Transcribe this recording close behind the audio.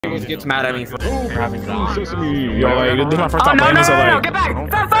Gets mad at me for having sesame. Yo, like, this is my first time playing this. No, get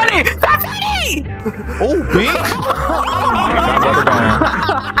back! That's funny! That's funny! Oh, big!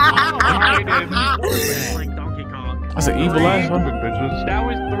 That's an evil ass one. That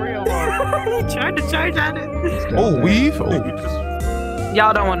was 3 of them. He tried to charge at it. Oh, weave? Oh.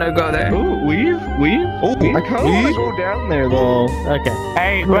 Y'all don't want to go there. Ooh, weave? Oh, I kind of want to go down there, though. Okay.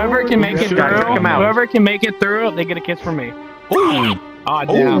 Hey, whoever can make it through, whoever can make it through, they get a kiss from me. Ooh. Oh,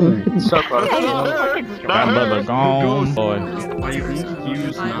 damn. So close. My brother gone, boy. Yo,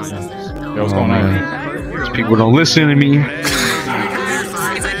 what's going on? These people don't listen to me.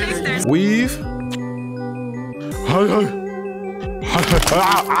 Weave.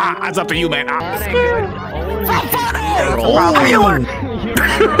 It's up to you, man.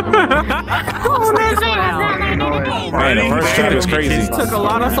 Man, the first trap is crazy. Took a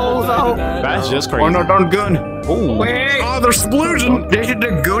lot of souls out. That's just crazy. Oh no, don't gun. Ooh. Wait. Oh, they're splooshing. This is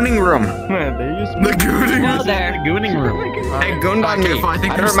the gooning room. The gooning room. The gooning room. They gooned on me.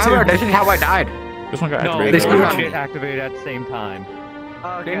 I remember, this is how I died. This one got No, activated. they all get activated at the same time.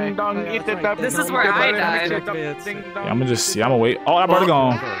 Ding dong, This is where I died. Yeah, I'm gonna wait. Oh, I'm already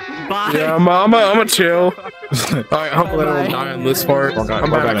gone. Bye. Yeah, I'm gonna chill. Alright, hopefully I don't die on this part. I'm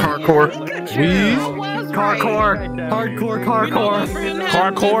about to hardcore. Weave. Hardcore.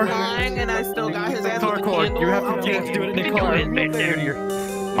 Hardcore. And I still got his ass. Hardcore. You have to do it in the car.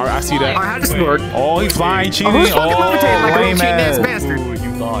 Alright, I see that. Alright, how does this work? Oh, he flying, cheating. Who's fucking levitating like a lame cheating ass ass. bastard? Ooh,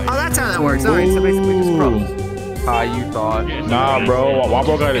 you lied. Oh, that's how that works. Alright, so basically just pro. You thought. Nah, bro. Why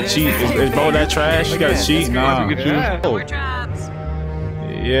bro gotta cheat? Is bro that trash? You gotta cheat? Nah. Oh.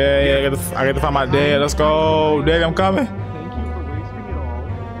 Yeah, I got to find my dad. Let's go. Dad, I'm coming.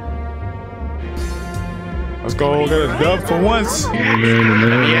 Let's go. Get a dub for once.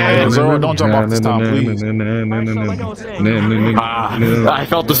 Yeah, Zoro, don't jump off this time, please. I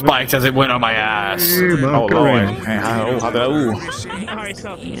felt the spikes as it went on my ass. Oh, Lord. How did I, ooh.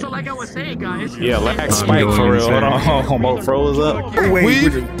 So like I was saying, guys. Yeah, lag spike for real. Hold on. Mo froze up.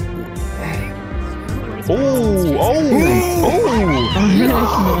 Weave. Ooh.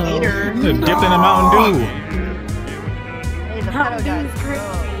 Dipped in the Mountain Dew.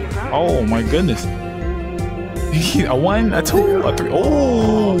 Oh, my goodness. A 1, a 2, a 3.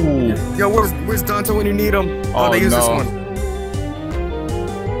 Oh. Yo, where's Dante when you need him? Oh, they use no. this one.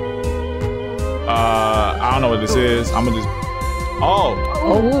 I don't know what this is. I'm gonna just. Oh.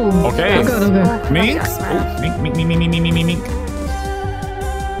 Okay. Mink. Oh, mink.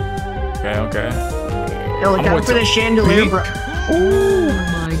 Okay. Yo, look out for the chandelier, bro. Ooh. Oh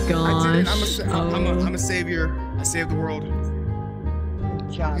my gosh. I'm a savior. I saved the world.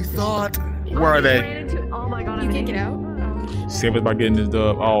 You thought. Where are they? Oh my god, you can't get out? Save it by getting this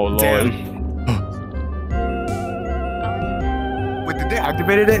dub. Oh, Lord. Damn. Wait, did they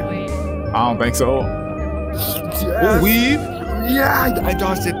activated it? I don't think so. Yes. Ooh, weave. Yeah, I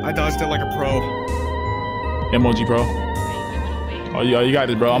dodged it. I dodged it like a pro. Emoji pro. Oh, you got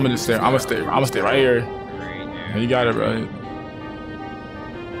this, bro. I'm gonna stay right here. You got it, bro.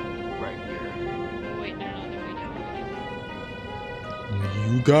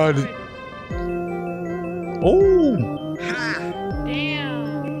 You got it. Oh.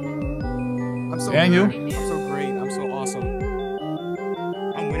 Damn. I'm so Daniel. good. I'm so great. I'm so awesome.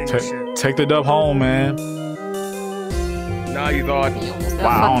 I'm winning this shit. Take the dub home, man. Nah, you thought. Wow,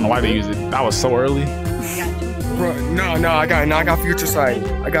 I don't know why they used it. That was so early. Bro, no, I got future sight.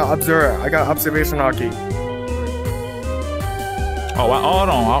 I got observation hockey. Oh, hold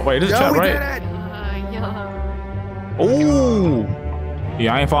on. Wait, this is chat, right? Yeah. Oh.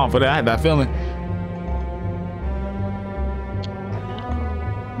 Yeah, I ain't falling for that. I had that feeling.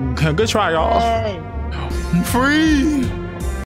 Good try, y'all. Free.